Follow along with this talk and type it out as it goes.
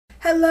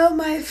Hello,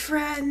 my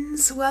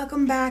friends.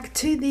 Welcome back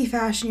to the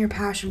Fashion Your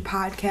Passion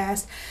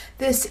podcast.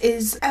 This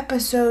is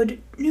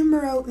episode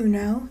numero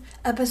uno,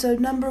 episode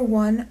number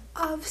 1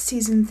 of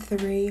season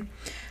 3.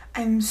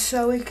 I'm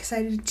so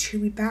excited to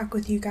be back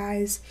with you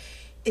guys.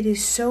 It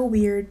is so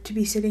weird to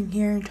be sitting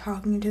here and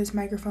talking into this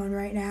microphone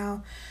right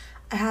now.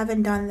 I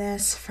haven't done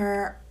this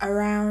for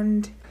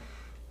around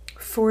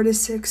 4 to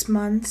 6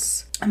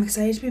 months. I'm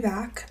excited to be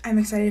back. I'm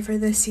excited for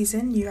this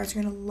season. You guys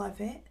are going to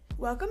love it.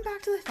 Welcome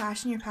back to the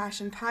Fashion Your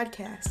Passion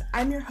podcast.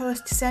 I'm your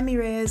host, Sammy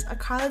Reyes, a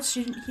college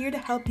student here to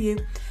help you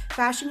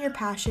fashion your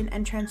passion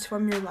and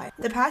transform your life.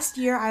 The past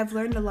year, I've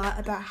learned a lot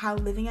about how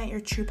living out your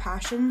true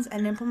passions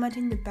and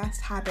implementing the best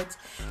habits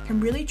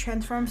can really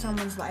transform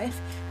someone's life,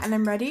 and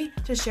I'm ready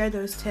to share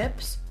those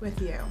tips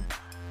with you.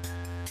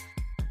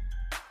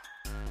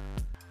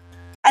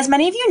 As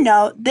many of you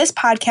know, this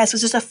podcast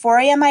was just a 4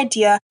 a.m.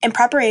 idea in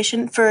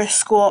preparation for a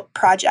school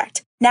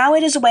project. Now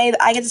it is a way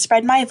that I get to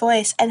spread my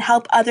voice and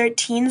help other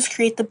teens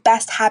create the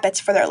best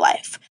habits for their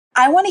life.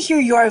 I want to hear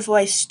your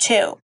voice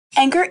too.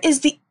 Anchor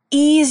is the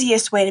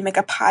easiest way to make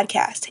a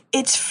podcast.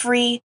 It's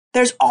free.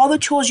 There's all the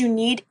tools you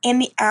need in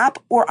the app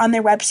or on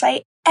their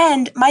website.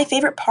 And my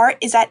favorite part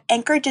is that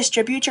Anchor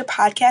distributes your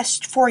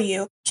podcast for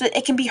you so that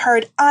it can be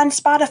heard on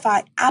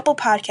Spotify, Apple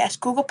Podcasts,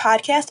 Google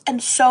Podcasts,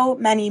 and so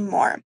many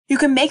more. You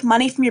can make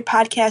money from your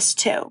podcast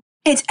too.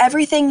 It's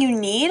everything you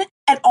need,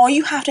 and all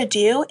you have to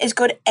do is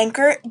go to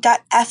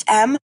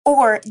anchor.fm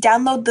or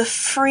download the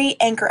free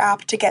Anchor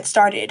app to get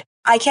started.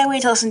 I can't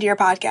wait to listen to your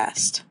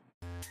podcast.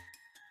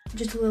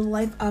 Just a little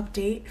life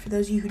update for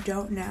those of you who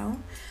don't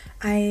know.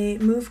 I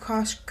moved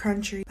cross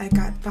country. I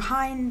got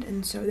behind,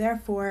 and so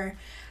therefore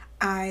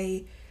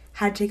I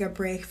had to take a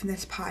break from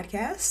this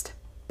podcast.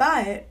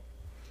 But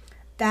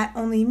that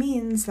only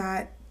means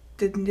that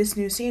this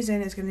new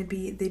season is going to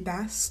be the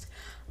best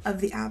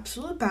of the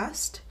absolute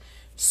best.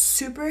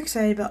 Super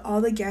excited about all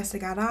the guests I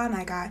got on.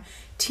 I got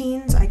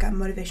teens, I got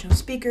motivational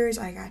speakers,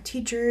 I got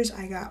teachers,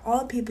 I got all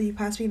the people you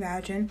possibly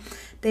imagine.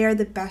 They are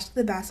the best of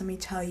the best, let me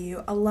tell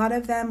you. A lot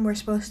of them were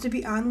supposed to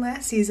be on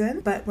last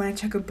season, but when I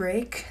took a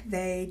break,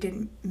 they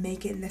didn't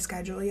make it in the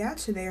schedule yet,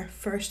 so they are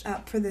first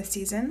up for this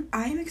season.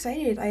 I'm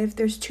excited.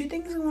 There's 2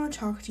 things I want to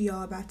talk to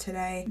y'all about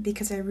today,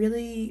 because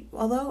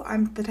although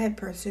I'm the type of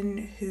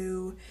person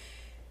who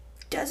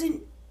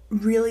doesn't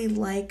really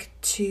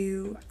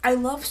I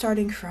love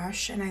starting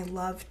fresh, and I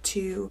love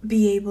to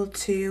be able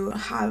to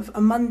have a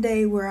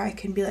Monday where I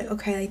can be like,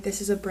 okay, like this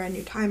is a brand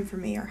new time for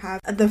me, or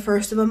have the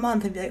first of a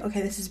month and be like,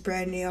 okay, this is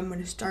brand new, I'm going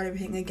to start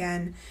everything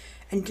again,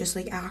 and just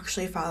like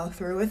actually follow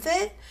through with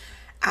it.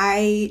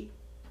 I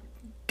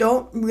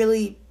don't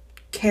really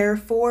care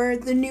for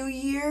the new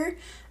year.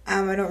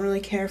 I don't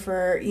really care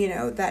for,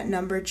 that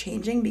number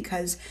changing,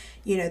 because,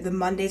 the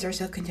Mondays are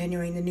still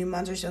continuing, the new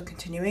months are still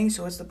continuing,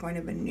 so what's the point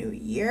of a new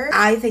year?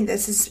 I think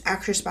this is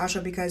extra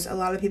special because a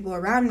lot of people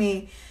around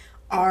me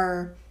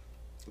are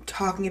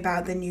talking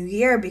about the new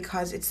year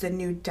because it's the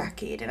new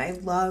decade, and I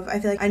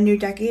feel like a new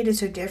decade is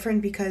so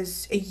different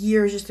because a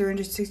year is just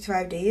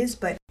 365 days,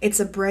 but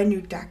it's a brand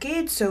new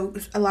decade, so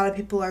a lot of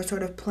people are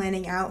sort of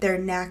planning out their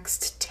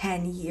next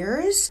 10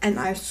 years, and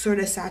I've sort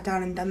of sat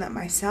down and done that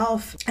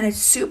myself, and it's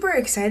super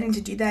exciting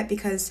to do that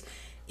because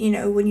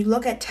when you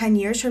look at 10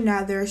 years from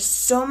now, there are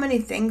so many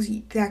things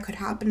that could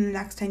happen in the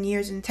next 10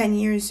 years. In 10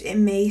 years, it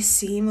may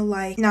seem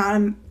like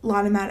not a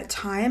lot amount of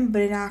time,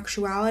 but in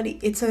actuality,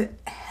 it's a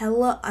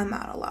hella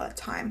amount, a lot of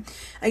time.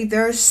 Like,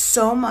 there's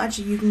so much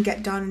you can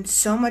get done, and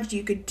so much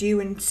you could do,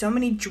 and so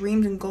many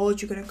dreams and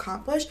goals you can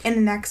accomplish in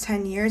the next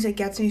 10 years. It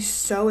gets me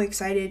so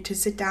excited to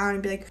sit down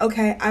and be like,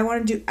 okay, I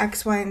want to do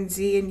X, Y, and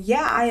Z. And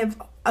yeah, I have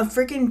a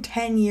freaking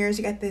 10 years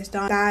to get this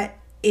done. That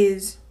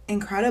is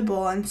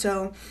incredible. And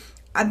so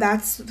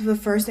that's the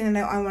first thing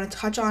that I want to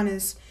touch on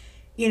is,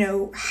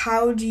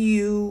 how do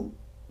you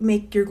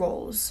make your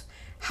goals?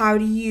 How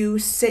do you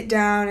sit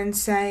down and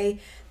say,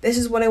 this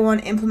is what I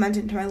want to implement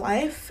into my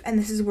life, and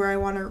this is where I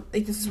want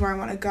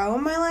to go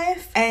in my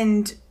life?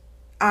 And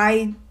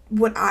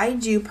what I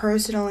do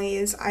personally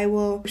is I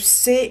will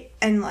sit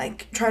and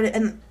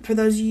and for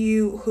those of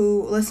you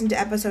who listen to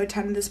episode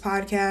 10 of this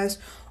podcast,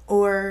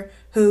 or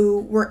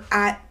who were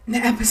at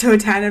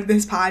episode 10 of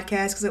this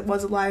podcast, because it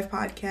was a live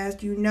podcast,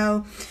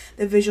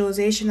 the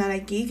visualization that I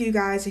gave you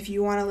guys. If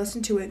you want to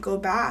listen to it, go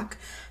back.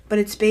 But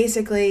it's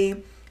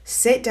basically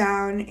sit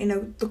down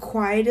in the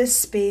quietest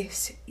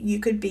space you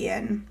could be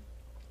in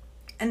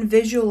and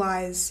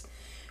visualize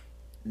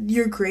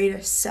your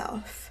greatest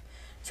self.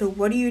 So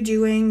what are you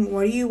doing?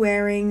 What are you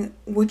wearing?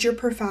 What's your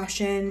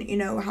profession?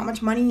 How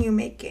much money are you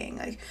making?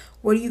 Like,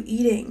 what are you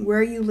eating? Where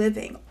are you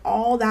living?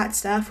 All that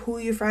stuff. Who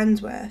are you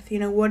friends with?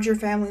 What does your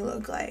family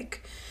look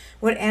like?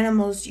 What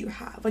animals do you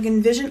have? Like,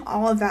 envision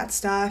all of that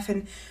stuff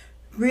and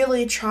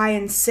really try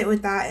and sit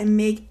with that and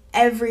make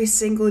every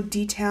single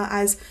detail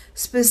as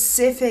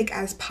specific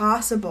as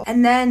possible.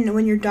 And then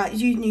when you're done,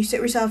 you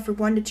sit yourself for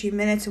 1 to 2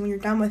 minutes, and when you're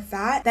done with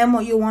that, then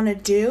what you'll want to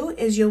do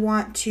is you'll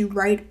want to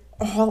write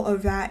all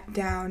of that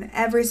down,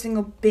 every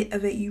single bit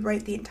of it. You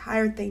write the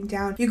entire thing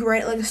down. You can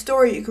write it like a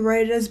story, you can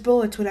write it as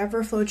bullets,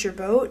 whatever floats your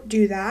boat,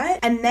 do that.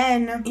 And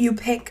then you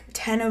pick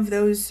 10 of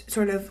those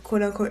sort of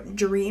quote unquote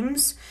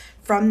dreams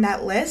from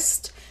that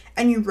list,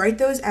 and you write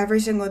those every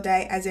single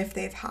day as if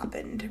they've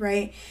happened,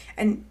 right?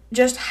 And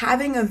just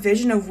having a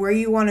vision of where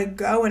you want to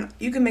go, and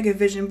you can make a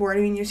vision board.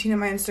 I mean, you've seen on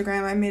my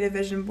Instagram, I made a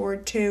vision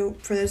board too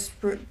for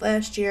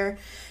last year.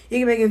 You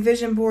can make a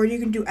vision board, you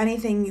can do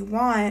anything you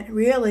want,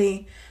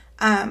 really.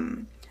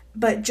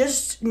 But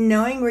just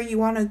knowing where you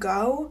want to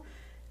go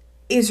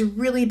is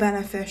really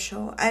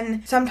beneficial.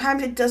 And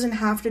sometimes it doesn't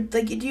have to,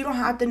 like, you don't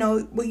have to know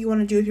what you want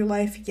to do with your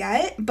life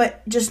yet,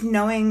 but just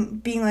knowing,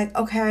 being like,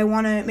 okay, I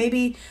want to,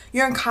 maybe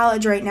you're in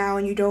college right now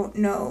and you don't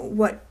know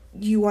what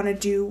you want to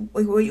do,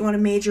 like what you want to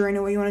major in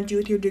or what you want to do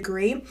with your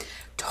degree.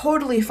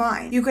 Totally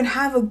fine. You can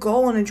have a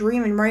goal and a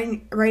dream and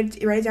write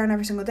it down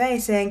every single day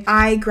saying,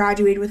 I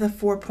graduated with a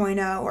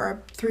 4.0 or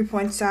a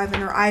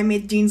 3.7, or I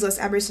made Dean's List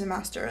every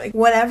semester. Like,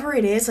 whatever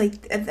it is,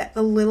 like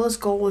the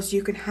littlest goals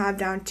you can have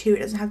down too. It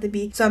doesn't have to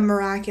be some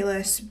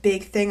miraculous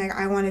big thing like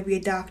I want to be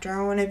a doctor,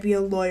 I want to be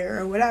a lawyer,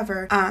 or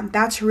whatever.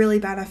 That's really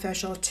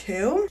beneficial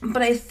too.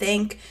 But I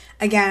think,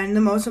 again,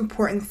 the most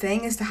important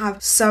thing is to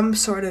have some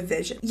sort of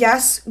vision.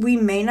 Yes, we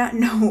may not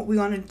know what we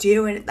want to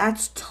do, and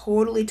that's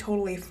totally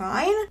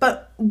fine.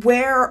 But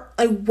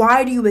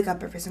why do you wake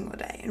up every single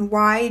day? And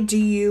why do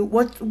you,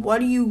 what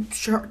are you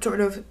sort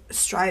of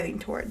striving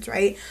towards,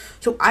 right?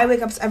 So I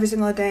wake up every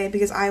single day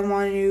because I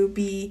want to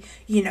be,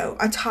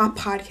 a top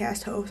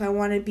podcast host. I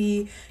want to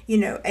be,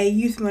 a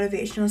youth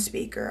motivational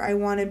speaker. I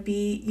want to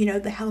be,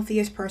 the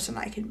healthiest person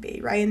I can be,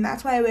 right? And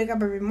that's why I wake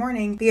up every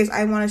morning, because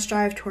I want to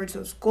strive towards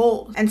those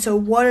goals. And so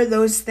what are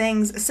those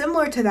things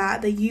similar to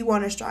that you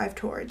want to strive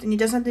towards? And it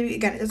doesn't have to be,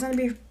 again, it doesn't have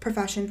to be a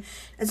profession,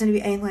 it doesn't have to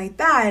be anything like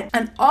that.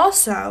 And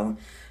also,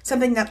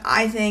 something that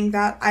I think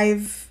that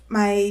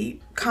my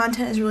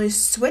content is really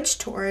switched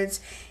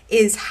towards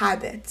is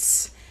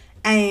habits.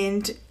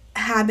 And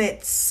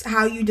habits,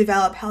 how you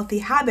develop healthy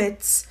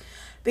habits.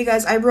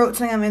 Because I wrote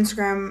something on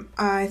Instagram,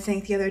 I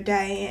think the other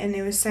day, and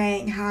it was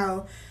saying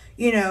how,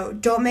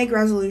 don't make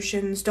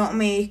resolutions, don't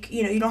make,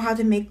 you don't have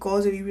to make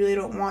goals if you really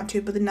don't want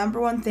to, but the number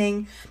one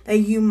thing that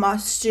you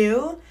must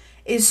do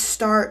is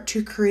start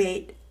to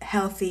create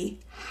healthy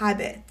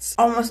habits.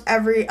 Almost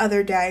every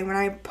other day when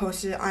I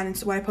post on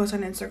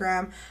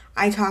Instagram,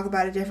 I talk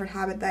about a different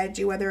habit that I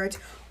do, whether it's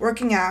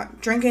working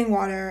out, drinking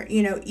water,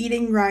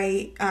 eating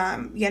right,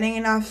 getting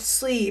enough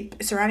sleep,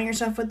 surrounding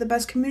yourself with the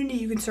best community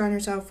you can surround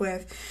yourself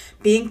with,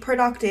 being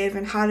productive,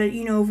 and how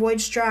to,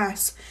 avoid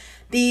stress.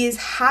 These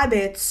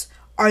habits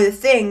are the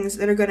things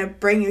that are going to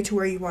bring you to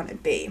where you want to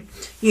be.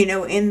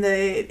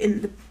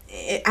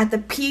 At the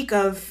peak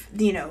of,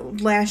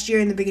 last year,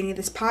 in the beginning of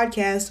this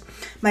podcast,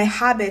 my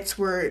habits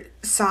were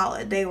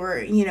solid. They were,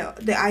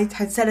 I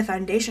had set a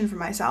foundation for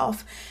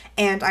myself,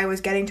 and I was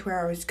getting to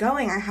where I was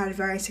going. I had a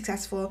very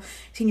successful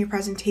senior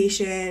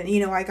presentation.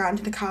 I got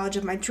into the college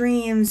of my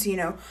dreams.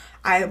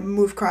 I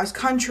moved cross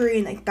country,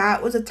 and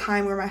that was a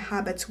time where my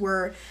habits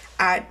were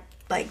at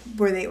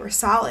where they were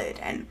solid.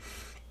 And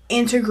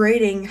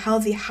integrating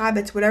healthy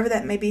habits, whatever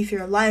that may be for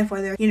your life,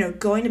 whether,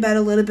 going to bed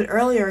a little bit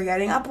earlier or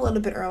getting up a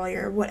little bit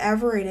earlier,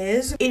 whatever it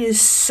is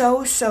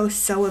so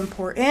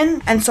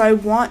important. And so I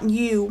want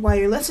you, while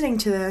you're listening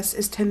to this,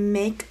 is to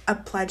make a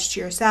pledge to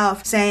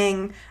yourself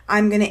saying,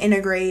 I'm going to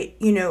integrate,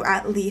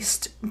 at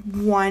least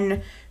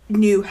one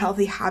new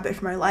healthy habit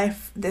for my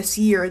life this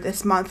year,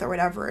 this month, or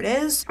whatever it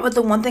is. But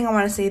the one thing I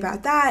want to say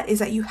about that is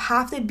that you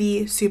have to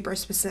be super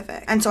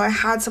specific. And so I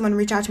had someone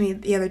reach out to me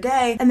the other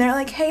day, and they're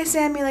like, hey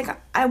Sammy,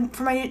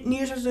 for my New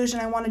Year's resolution,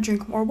 I want to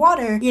drink more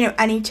water.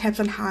 Any tips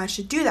on how I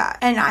should do that?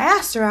 And I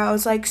asked her, I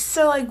was like,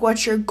 so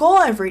what's your goal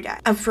every day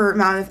for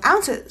amount of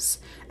ounces?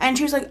 And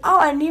she was like, oh,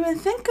 I didn't even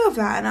think of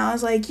that. And I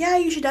was like, yeah,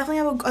 you should definitely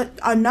have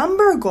a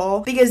number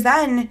goal, because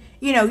then,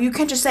 you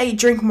can't just say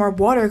drink more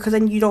water, because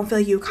then you don't feel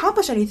like you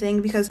accomplish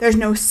anything, because there's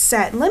no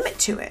set limit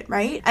to it,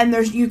 right? And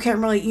you can't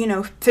really,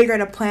 figure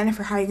out a plan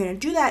for how you're going to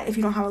do that if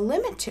you don't have a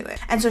limit to it.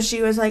 And so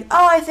she was like,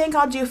 oh, I think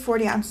I'll do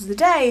 40 ounces a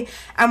day.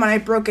 And when I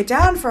broke it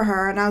down for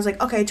her, and I was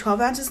like, okay,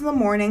 12 ounces in the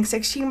morning,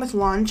 16 with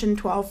lunch, and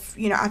 12,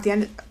 at the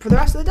end for the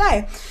rest of the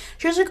day.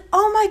 She was like,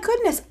 oh my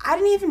goodness, I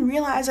didn't even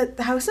realize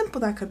how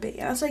simple that could be.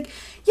 And I was like,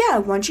 yeah,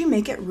 once you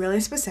make it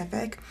really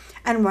specific,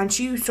 and once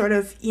you sort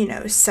of,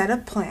 set a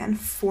plan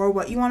for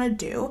what you want to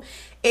do,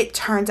 it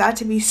turns out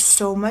to be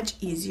so much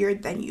easier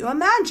than you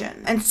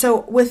imagine. And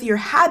so with your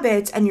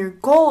habits and your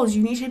goals,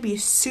 you need to be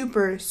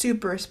super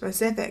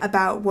specific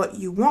about what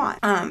you want,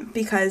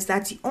 because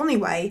that's the only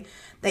way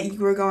that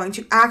you are going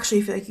to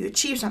actually feel like you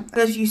achieve something.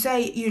 Because if you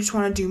say you just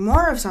want to do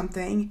more of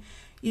something,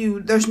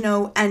 there's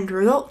no end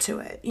result to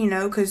it,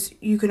 because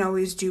you can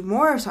always do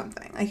more of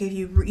something. Like if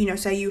you,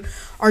 say you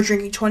are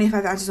drinking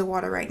 25 ounces of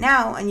water right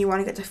now, and you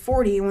want to get to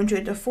 40, and once you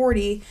get to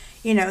 40,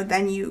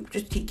 then you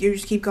just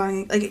keep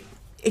going,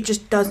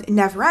 it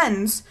never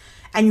ends.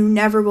 and you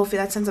never will feel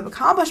that sense of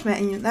accomplishment,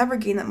 and you'll never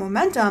gain that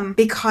momentum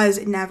because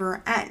it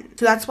never ends.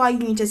 So that's why you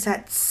need to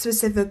set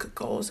specific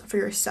goals for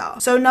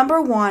yourself. So the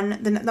number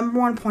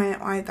one point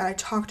that I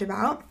talked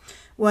about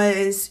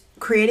was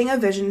creating a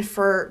vision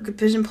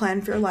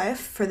plan for your life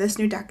for this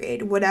new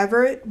decade,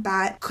 whatever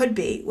that could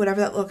be,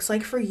 whatever that looks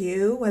like for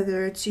you,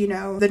 whether it's,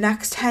 the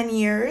next 10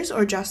 years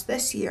or just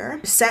this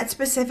year. Set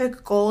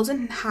specific goals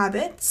and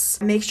habits.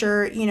 Make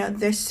sure,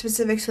 they're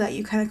specific so that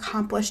you can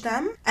accomplish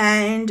them,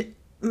 and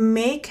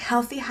make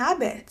healthy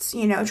habits.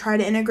 Try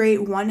to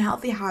integrate one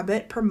healthy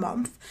habit per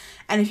month.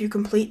 And if you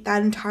complete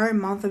that entire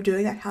month of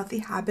doing that healthy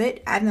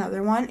habit, add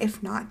another one.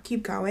 If not,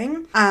 keep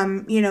going.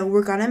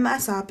 We're gonna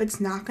mess up. It's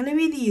not gonna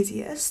be the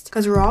easiest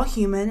because we're all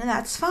human, and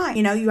that's fine.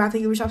 You have to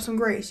give yourself some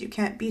grace. You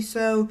can't be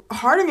so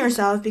hard on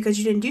yourself because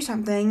you didn't do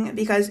something,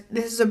 because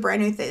this is a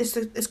brand new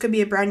thing. This could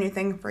be a brand new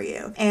thing for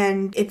you.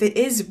 And if it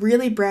is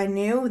really brand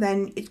new,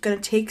 then it's gonna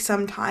take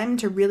some time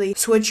to really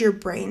switch your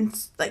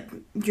brains, like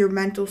your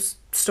mental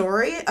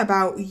story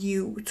about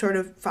you sort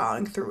of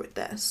following through with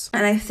this.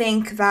 And I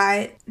think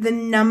that the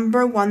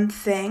number one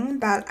thing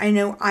that I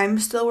know I'm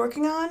still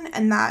working on,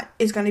 and that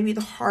is going to be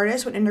the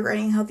hardest when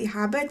integrating healthy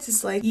habits,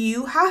 is like,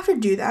 you have to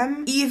do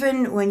them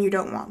even when you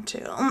don't want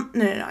to.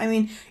 No. I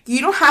mean,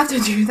 you don't have to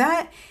do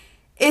that,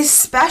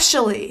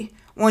 especially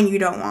when you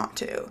don't want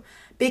to,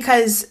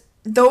 because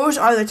those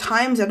are the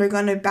times that are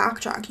going to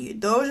backtrack you.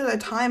 Those are the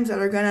times that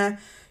are going to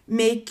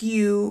make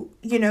you,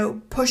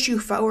 push you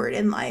forward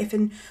in life.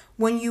 And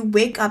when you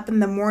wake up in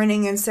the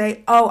morning and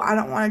say, oh, I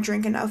don't want to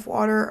drink enough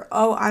water,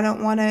 oh, I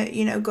don't want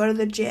to, go to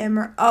the gym,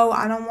 or oh,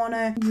 I don't want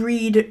to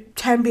read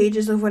 10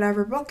 pages of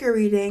whatever book you're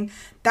reading,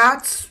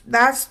 that's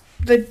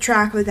the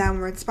track of the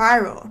downward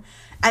spiral.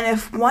 And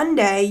if one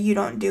day you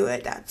don't do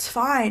it, that's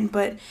fine.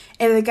 But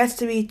if it gets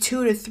to be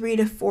 2 to 3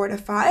 to 4 to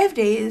 5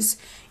 days,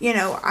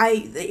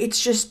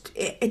 it's just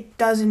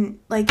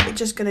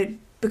gonna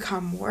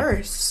become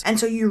worse. And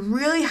so you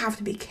really have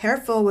to be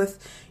careful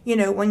with,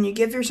 when you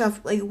give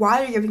yourself,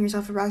 why you're giving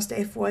yourself a rest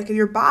day for. If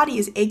your body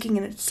is aching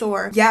and it's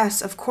sore,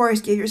 yes, of course,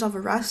 give yourself a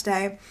rest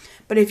day.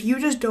 But if you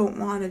just don't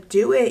want to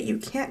do it, you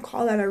can't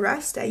call that a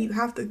rest day. You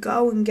have to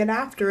go and get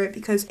after it,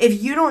 because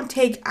if you don't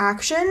take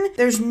action,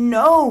 there's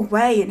no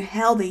way in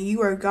hell that you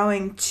are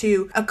going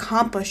to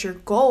accomplish your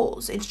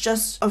goals. It's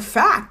just a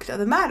fact of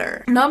the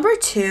matter. Number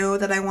 2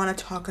 that I want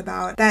to talk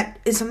about,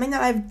 that is something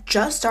that I've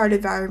just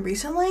started very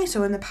recently,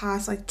 so in the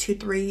past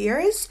 2-3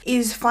 years,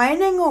 is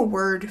finding a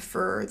word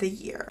for the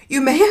year. You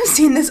may have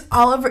seen this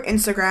all over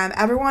Instagram.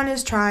 Everyone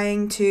is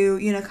trying to,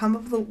 come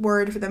up with a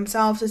word for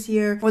themselves this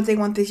year, what they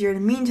want this year to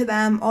mean to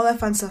them, all that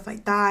fun stuff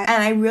like that.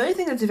 And I really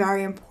think that's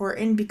very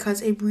important,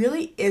 because it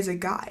really is a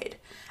guide.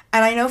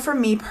 And I know for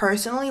me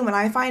personally, when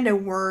I find a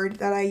word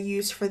that I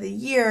use for the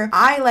year,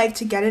 I like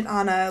to get it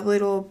on a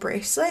little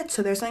bracelet.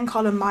 So there's something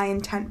called a My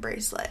Intent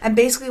bracelet. And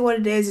basically what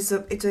it is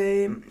it's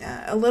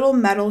a little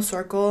metal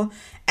circle.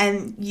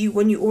 And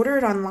when you order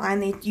it online,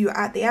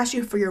 they ask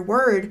you for your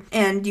word,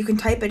 and you can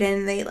type it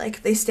in, and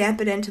they stamp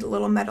it into the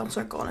little metal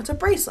circle, and it's a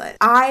bracelet.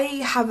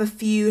 I have a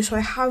few. So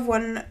I have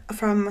one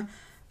from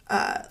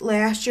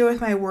last year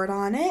with my word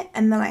on it,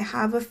 and then I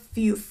have a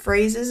few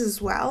phrases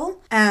as well.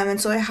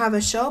 And so I have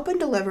a show up and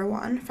deliver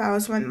one. If I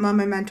was my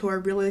mentor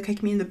really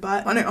kicked me in the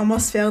butt when I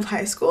almost failed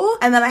high school.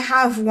 And then I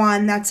have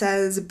one that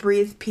says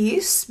breathe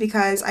peace,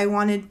 because I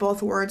wanted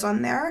both words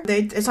on there.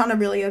 It's not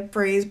really a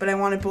phrase, but I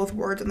wanted both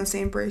words on the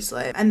same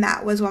bracelet. And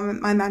that was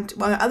when my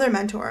other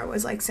mentor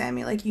was like,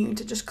 Sammy, you need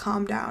to just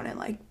calm down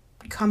and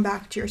come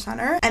back to your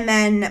center. And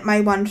then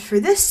my word for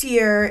this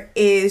year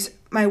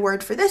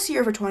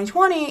for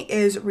 2020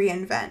 is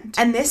reinvent.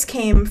 And this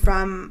came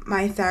from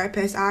my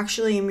therapist,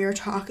 actually, and we were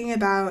talking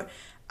about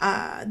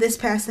this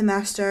past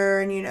semester,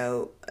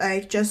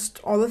 and just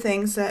all the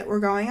things that were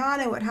going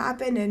on and what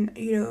happened, and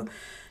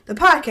the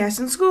podcast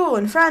and school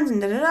and friends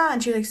and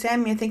and she's like,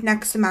 Sammy, I think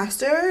next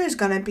semester is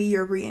gonna be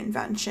your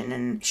reinvention.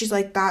 And she's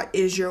like, that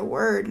is your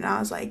word. And I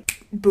was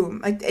like,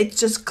 boom, it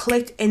just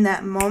clicked in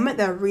that moment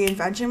that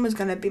reinvention was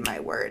gonna be my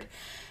word.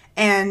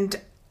 And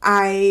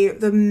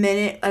the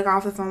minute I got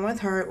off the phone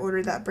with her, I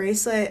ordered that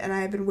bracelet, and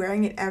I've been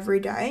wearing it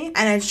every day.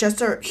 And it's just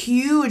a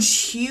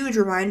huge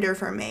reminder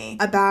for me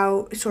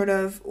about sort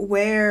of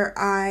where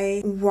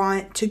I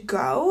want to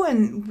go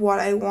and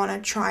what I want to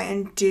try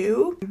and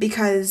do.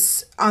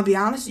 Because I'll be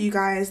honest with you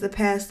guys, the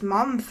past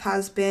month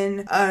has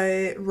been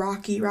a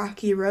rocky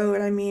road.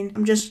 I mean,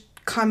 I'm just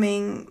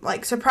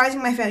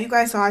surprising my family. You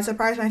guys saw I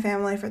surprised my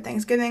family for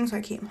Thanksgiving, so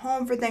I came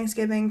home for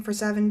Thanksgiving for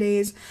 7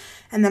 days,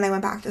 and then I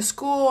went back to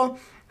school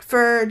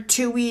for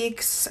 2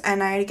 weeks,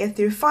 and I had to get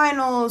through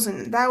finals,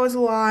 and that was a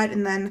lot.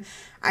 And then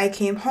I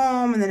came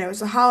home, and then it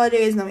was the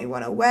holidays, and then we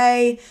went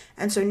away,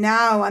 and so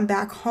now I'm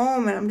back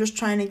home, and I'm just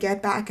trying to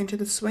get back into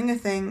the swing of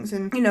things,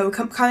 and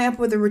coming up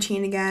with a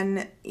routine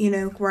again,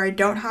 where I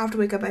don't have to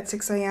wake up at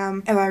 6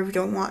 a.m. if I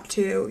don't want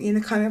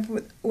to, coming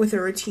up with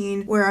a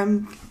routine where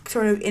I'm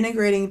sort of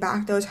integrating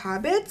back those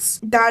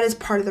habits. That is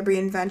part of the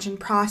reinvention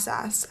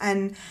process,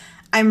 and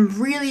I'm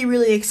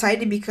really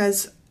excited,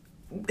 because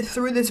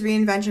through this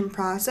reinvention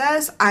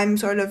process, I'm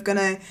sort of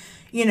gonna,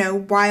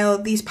 while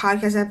these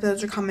podcast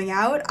episodes are coming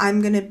out,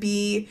 I'm going to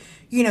be,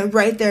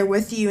 right there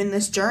with you in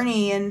this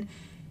journey. And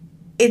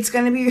it's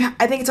going to be,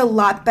 I think it's a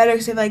lot better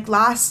because the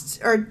last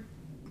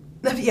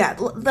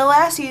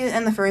season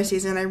and the first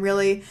season, I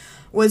really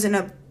was in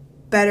a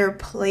better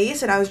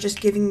place, and I was just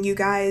giving you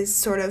guys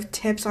sort of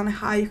tips on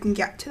how you can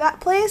get to that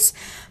place.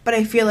 But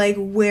I feel like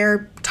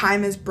where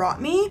time has brought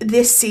me,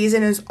 this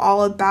season is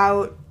all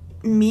about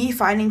me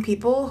finding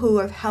people who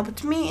have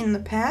helped me in the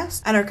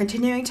past and are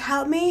continuing to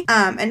help me,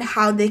 and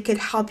how they could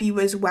help you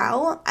as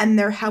well, and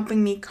they're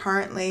helping me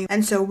currently.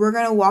 And so we're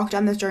gonna walk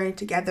down this journey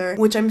together,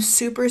 which I'm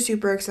super,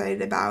 super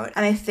excited about.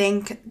 And I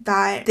think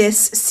that this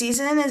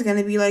season is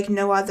gonna be like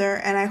no other,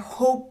 and I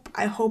hope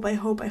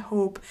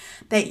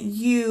that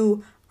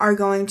you are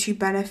going to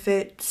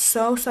benefit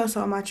so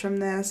much from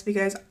this,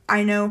 because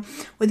I know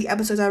with the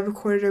episodes I've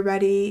recorded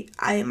already,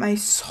 my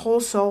whole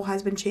soul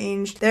has been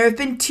changed. There have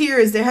been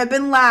tears, there have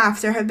been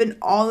laughs, there have been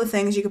all the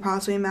things you could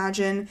possibly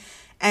imagine.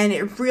 And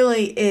it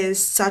really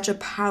is such a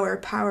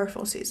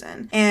powerful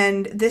season.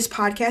 And this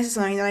podcast is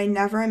something that I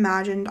never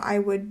imagined I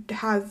would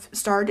have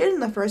started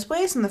in the first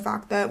place. And the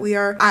fact that we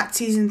are at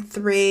season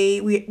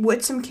 3,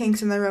 with some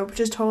kinks in the road,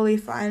 which is totally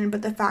fine.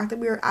 But the fact that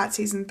we are at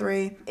season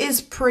 3 is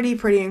pretty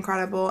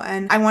incredible.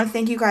 And I want to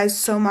thank you guys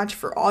so much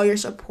for all your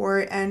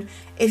support. And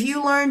if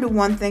you learned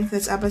one thing from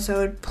this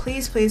episode,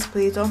 please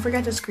don't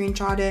forget to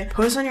screenshot it,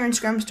 post on your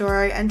Instagram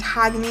story, and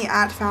tag me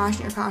at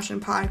Fashion Your Passion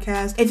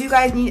Podcast. If you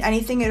guys need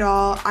anything at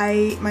all,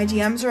 my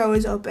DMs are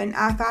always open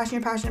at Fashion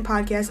Your Passion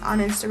Podcast on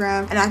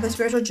Instagram and at The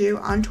Spiritual Jew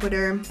on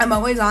Twitter. I'm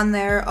always on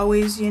there,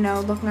 always,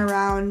 looking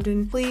around.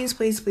 And please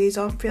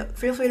don't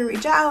feel free to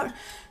reach out.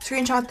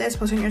 Screenshot this,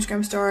 post on your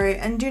Instagram story,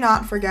 and do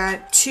not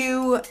forget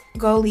to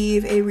go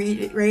leave a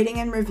rating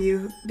and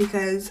review,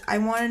 because I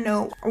want to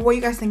know what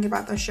you guys think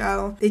about the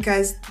show,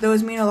 because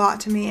those mean a lot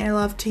to me and I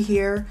love to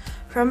hear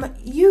from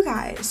you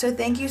guys. So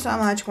thank you so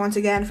much once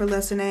again for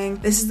listening.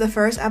 This is the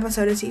first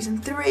episode of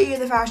season 3 of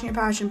the Fashion Your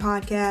Passion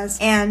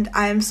Podcast, and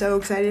I am so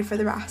excited for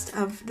the rest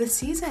of the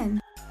season.